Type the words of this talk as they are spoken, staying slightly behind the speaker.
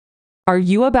Are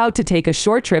you about to take a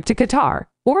short trip to Qatar,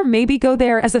 or maybe go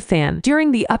there as a fan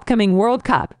during the upcoming World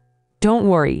Cup? Don't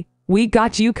worry, we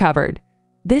got you covered.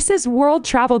 This is World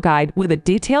Travel Guide with a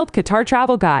detailed Qatar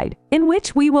travel guide, in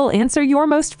which we will answer your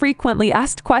most frequently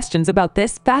asked questions about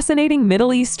this fascinating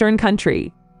Middle Eastern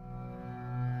country.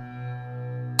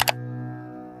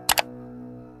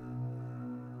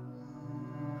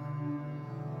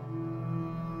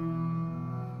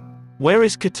 Where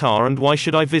is Qatar and why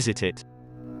should I visit it?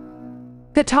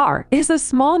 Qatar is a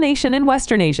small nation in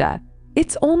Western Asia.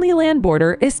 Its only land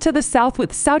border is to the south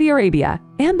with Saudi Arabia,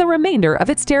 and the remainder of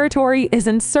its territory is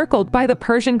encircled by the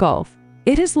Persian Gulf.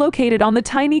 It is located on the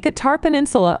tiny Qatar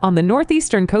Peninsula on the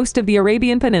northeastern coast of the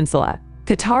Arabian Peninsula.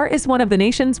 Qatar is one of the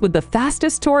nations with the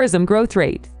fastest tourism growth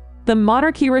rate. The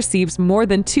monarchy receives more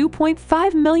than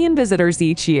 2.5 million visitors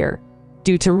each year.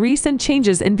 Due to recent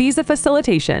changes in visa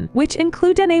facilitation, which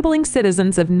include enabling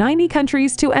citizens of 90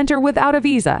 countries to enter without a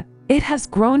visa, it has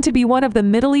grown to be one of the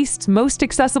Middle East's most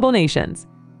accessible nations.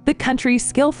 The country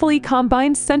skillfully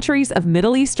combines centuries of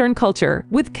Middle Eastern culture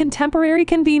with contemporary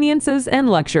conveniences and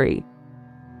luxury.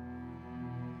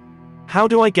 How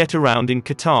do I get around in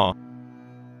Qatar?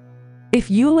 If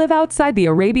you live outside the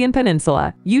Arabian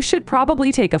Peninsula, you should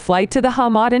probably take a flight to the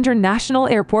Hamad International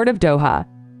Airport of Doha.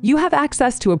 You have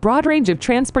access to a broad range of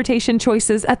transportation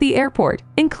choices at the airport,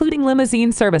 including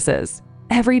limousine services.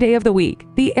 Every day of the week,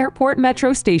 the airport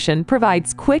metro station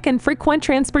provides quick and frequent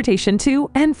transportation to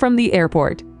and from the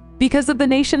airport. Because of the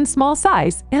nation's small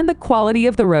size and the quality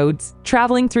of the roads,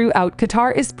 traveling throughout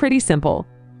Qatar is pretty simple.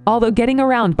 Although getting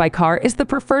around by car is the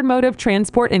preferred mode of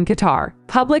transport in Qatar,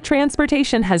 public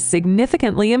transportation has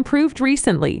significantly improved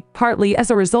recently, partly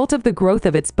as a result of the growth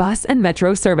of its bus and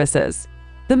metro services.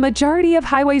 The majority of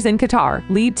highways in Qatar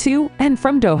lead to and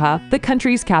from Doha, the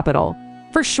country's capital.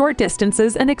 For short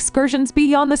distances and excursions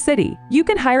beyond the city, you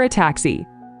can hire a taxi.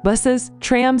 Buses,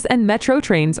 trams, and metro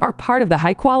trains are part of the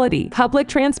high-quality public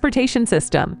transportation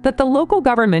system that the local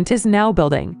government is now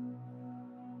building.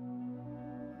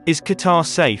 Is Qatar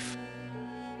safe?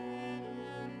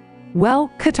 Well,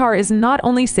 Qatar is not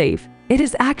only safe, it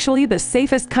is actually the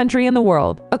safest country in the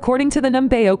world, according to the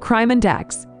Numbeo Crime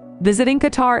Index. Visiting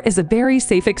Qatar is a very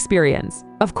safe experience.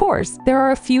 Of course, there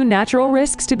are a few natural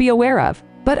risks to be aware of,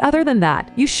 but other than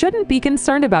that, you shouldn't be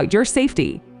concerned about your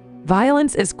safety.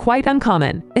 Violence is quite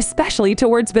uncommon, especially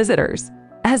towards visitors.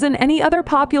 As in any other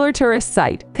popular tourist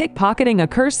site, pickpocketing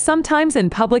occurs sometimes in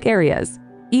public areas.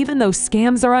 Even though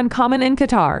scams are uncommon in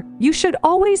Qatar, you should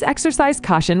always exercise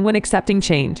caution when accepting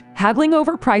change, haggling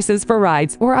over prices for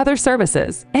rides or other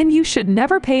services, and you should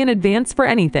never pay in advance for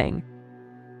anything.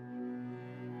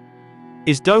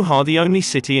 Is Doha the only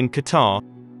city in Qatar?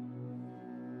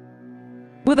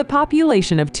 With a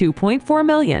population of 2.4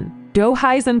 million,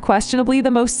 Doha is unquestionably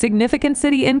the most significant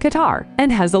city in Qatar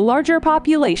and has a larger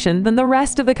population than the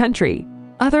rest of the country.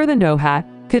 Other than Doha,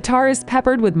 Qatar is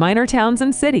peppered with minor towns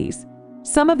and cities.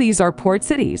 Some of these are port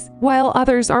cities, while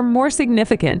others are more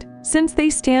significant since they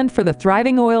stand for the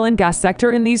thriving oil and gas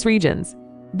sector in these regions.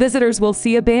 Visitors will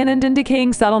see abandoned and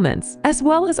decaying settlements, as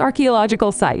well as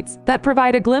archaeological sites that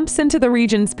provide a glimpse into the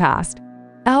region's past.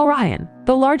 Al Rayyan,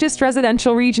 the largest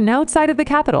residential region outside of the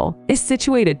capital, is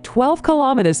situated 12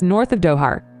 kilometers north of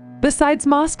Doha. Besides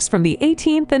mosques from the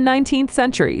 18th and 19th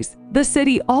centuries, the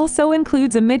city also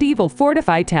includes a medieval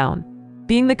fortified town.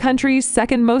 Being the country's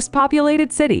second most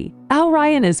populated city, Al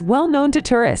Rayyan is well known to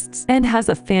tourists and has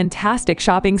a fantastic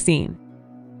shopping scene.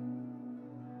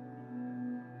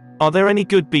 Are there any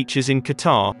good beaches in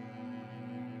Qatar?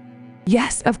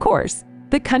 Yes, of course.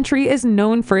 The country is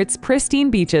known for its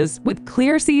pristine beaches with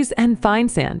clear seas and fine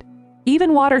sand.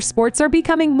 Even water sports are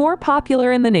becoming more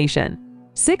popular in the nation.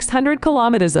 600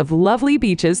 kilometers of lovely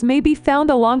beaches may be found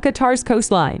along Qatar's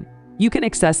coastline. You can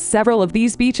access several of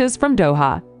these beaches from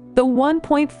Doha. The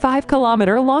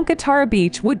 1.5-kilometer-long Qatar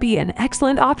beach would be an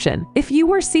excellent option if you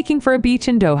were seeking for a beach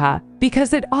in Doha,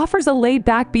 because it offers a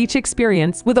laid-back beach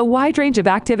experience with a wide range of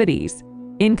activities.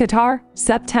 In Qatar,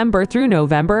 September through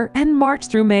November and March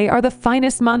through May are the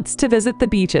finest months to visit the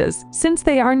beaches, since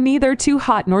they are neither too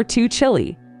hot nor too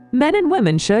chilly. Men and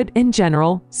women should, in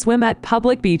general, swim at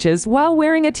public beaches while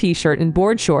wearing a t-shirt and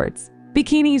board shorts.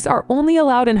 Bikinis are only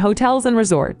allowed in hotels and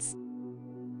resorts.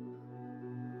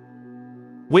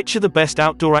 Which are the best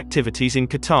outdoor activities in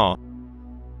Qatar?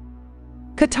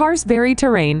 Qatar's varied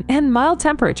terrain and mild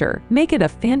temperature make it a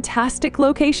fantastic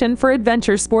location for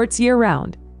adventure sports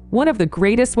year-round. One of the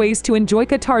greatest ways to enjoy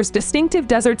Qatar's distinctive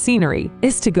desert scenery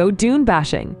is to go dune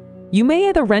bashing. You may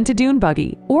either rent a dune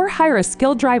buggy or hire a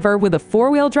skilled driver with a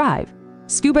four-wheel drive.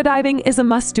 Scuba diving is a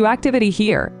must-do activity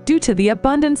here due to the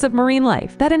abundance of marine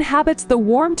life that inhabits the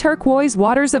warm turquoise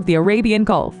waters of the Arabian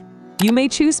Gulf. You may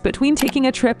choose between taking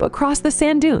a trip across the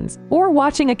sand dunes or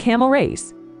watching a camel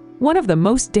race. One of the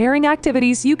most daring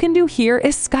activities you can do here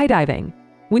is skydiving.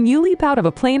 When you leap out of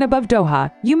a plane above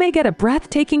Doha, you may get a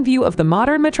breathtaking view of the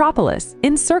modern metropolis,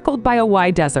 encircled by a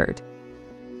wide desert.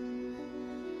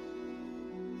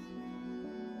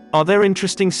 Are there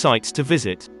interesting sites to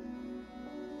visit?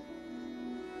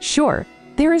 Sure,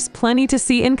 there is plenty to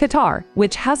see in Qatar,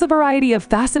 which has a variety of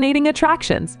fascinating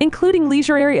attractions, including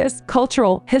leisure areas,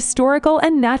 cultural, historical,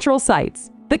 and natural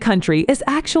sites. The country is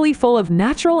actually full of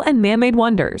natural and man-made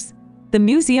wonders. The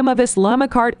Museum of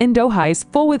Islamic Art in Doha is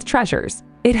full with treasures.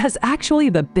 It has actually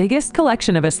the biggest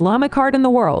collection of Islamic art in the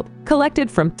world, collected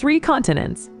from 3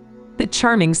 continents. The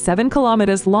charming 7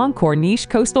 kilometers long Corniche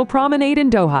coastal promenade in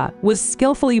Doha was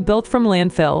skillfully built from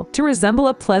landfill to resemble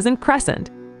a pleasant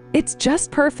crescent. It's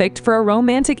just perfect for a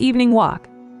romantic evening walk.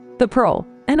 The Pearl,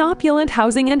 an opulent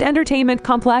housing and entertainment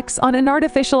complex on an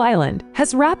artificial island,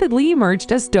 has rapidly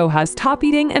emerged as Doha's top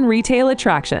eating and retail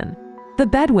attraction. The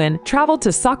Bedouin traveled to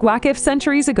Souq Waqif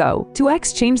centuries ago to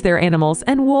exchange their animals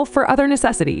and wool for other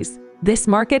necessities. This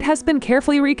market has been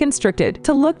carefully reconstructed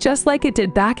to look just like it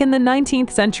did back in the 19th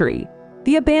century.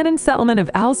 The abandoned settlement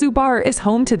of Al Zubar is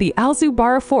home to the Al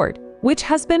Zubar Fort, which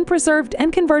has been preserved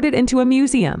and converted into a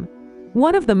museum.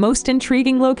 One of the most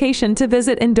intriguing locations to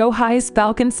visit in Doha is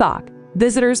Falcon Souq.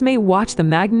 Visitors may watch the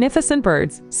magnificent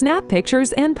birds, snap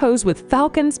pictures, and pose with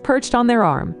falcons perched on their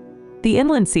arm. The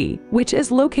Inland Sea, which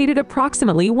is located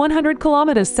approximately 100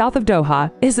 kilometers south of Doha,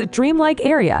 is a dreamlike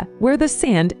area where the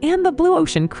sand and the blue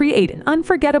ocean create an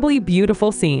unforgettably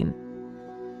beautiful scene.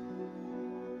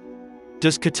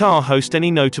 Does Qatar host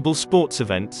any notable sports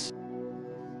events?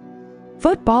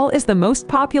 Football is the most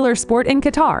popular sport in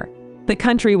Qatar. The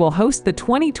country will host the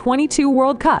 2022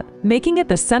 World Cup, making it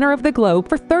the center of the globe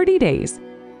for 30 days.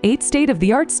 8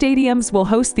 state-of-the-art stadiums will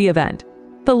host the event.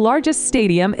 The largest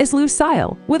stadium is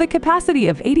Lusail, with a capacity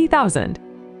of 80,000.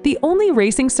 The only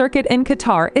racing circuit in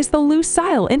Qatar is the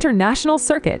Lusail International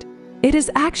Circuit. It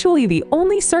is actually the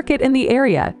only circuit in the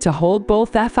area to hold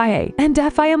both FIA and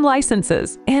FIM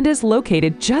licenses and is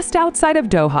located just outside of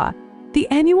Doha. The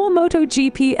annual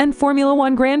MotoGP and Formula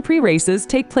One Grand Prix races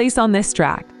take place on this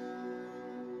track.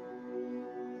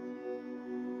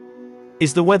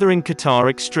 Is the weather in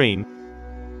Qatar extreme?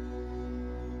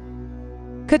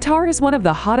 Qatar is one of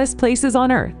the hottest places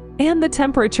on Earth, and the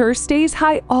temperature stays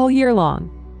high all year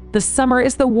long. The summer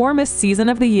is the warmest season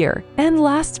of the year and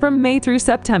lasts from May through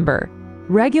September.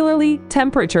 Regularly,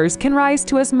 temperatures can rise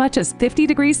to as much as 50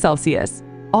 degrees Celsius.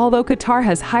 Although Qatar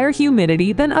has higher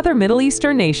humidity than other Middle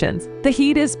Eastern nations, the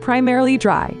heat is primarily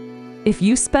dry. If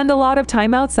you spend a lot of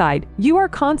time outside, you are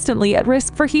constantly at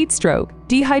risk for heat stroke,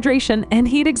 dehydration, and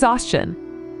heat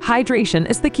exhaustion. Hydration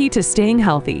is the key to staying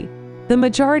healthy. The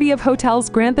majority of hotels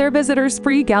grant their visitors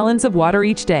free gallons of water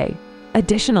each day.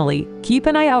 Additionally, keep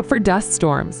an eye out for dust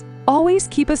storms. Always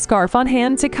keep a scarf on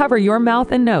hand to cover your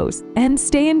mouth and nose, and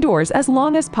stay indoors as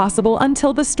long as possible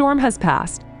until the storm has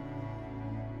passed.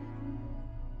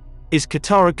 Is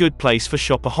Qatar a good place for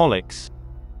shopaholics?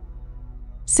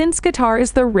 Since Qatar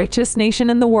is the richest nation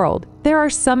in the world, there are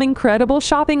some incredible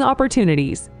shopping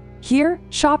opportunities. Here,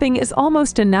 shopping is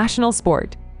almost a national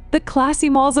sport. The classy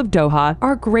malls of Doha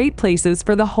are great places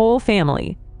for the whole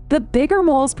family. The bigger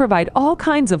malls provide all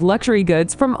kinds of luxury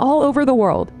goods from all over the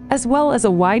world, as well as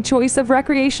a wide choice of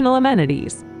recreational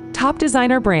amenities. Top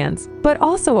designer brands, but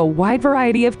also a wide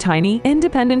variety of tiny,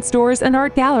 independent stores and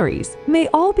art galleries, may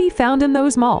all be found in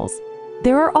those malls.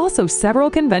 There are also several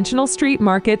conventional street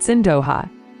markets in Doha.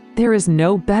 There is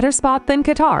no better spot than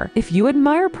Qatar if you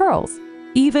admire pearls.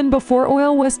 Even before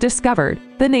oil was discovered,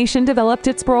 the nation developed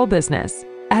its pearl business.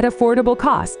 At affordable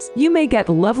costs, you may get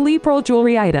lovely pearl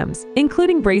jewelry items,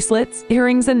 including bracelets,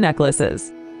 earrings, and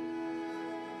necklaces.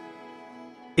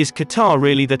 Is Qatar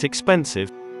really that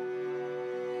expensive?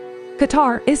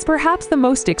 Qatar is perhaps the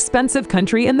most expensive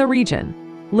country in the region.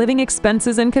 Living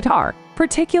expenses in Qatar,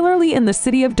 particularly in the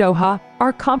city of Doha,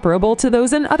 are comparable to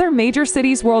those in other major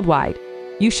cities worldwide.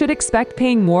 You should expect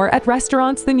paying more at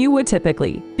restaurants than you would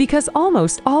typically, because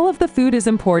almost all of the food is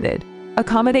imported.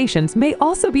 Accommodations may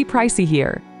also be pricey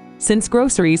here. Since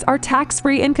groceries are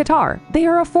tax-free in Qatar, they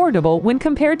are affordable when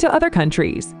compared to other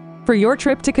countries. For your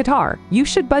trip to Qatar, you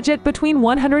should budget between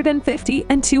 $150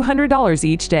 and $200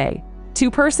 each day.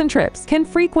 Two-person trips can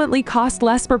frequently cost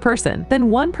less per person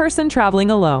than one person traveling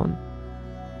alone.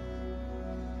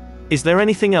 Is there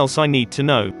anything else I need to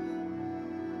know?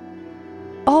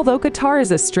 Although Qatar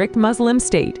is a strict Muslim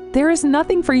state, there is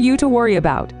nothing for you to worry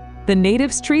about. The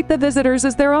natives treat the visitors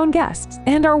as their own guests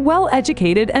and are well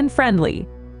educated and friendly.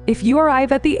 If you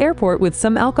arrive at the airport with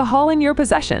some alcohol in your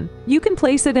possession, you can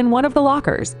place it in one of the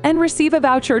lockers and receive a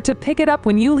voucher to pick it up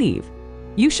when you leave.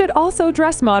 You should also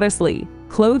dress modestly.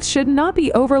 Clothes should not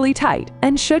be overly tight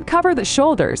and should cover the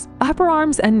shoulders, upper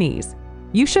arms, and knees.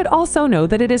 You should also know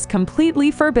that it is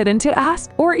completely forbidden to ask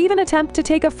or even attempt to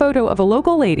take a photo of a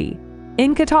local lady.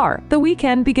 In Qatar, the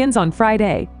weekend begins on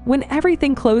Friday, when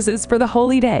everything closes for the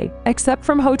holy day, except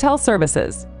from hotel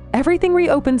services. Everything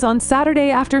reopens on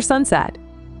Saturday after sunset.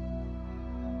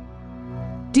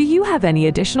 Do you have any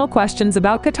additional questions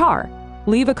about Qatar?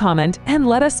 Leave a comment and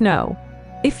let us know.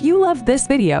 If you loved this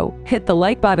video, hit the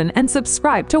like button and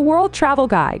subscribe to World Travel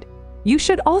Guide. You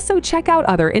should also check out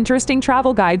other interesting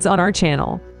travel guides on our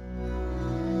channel.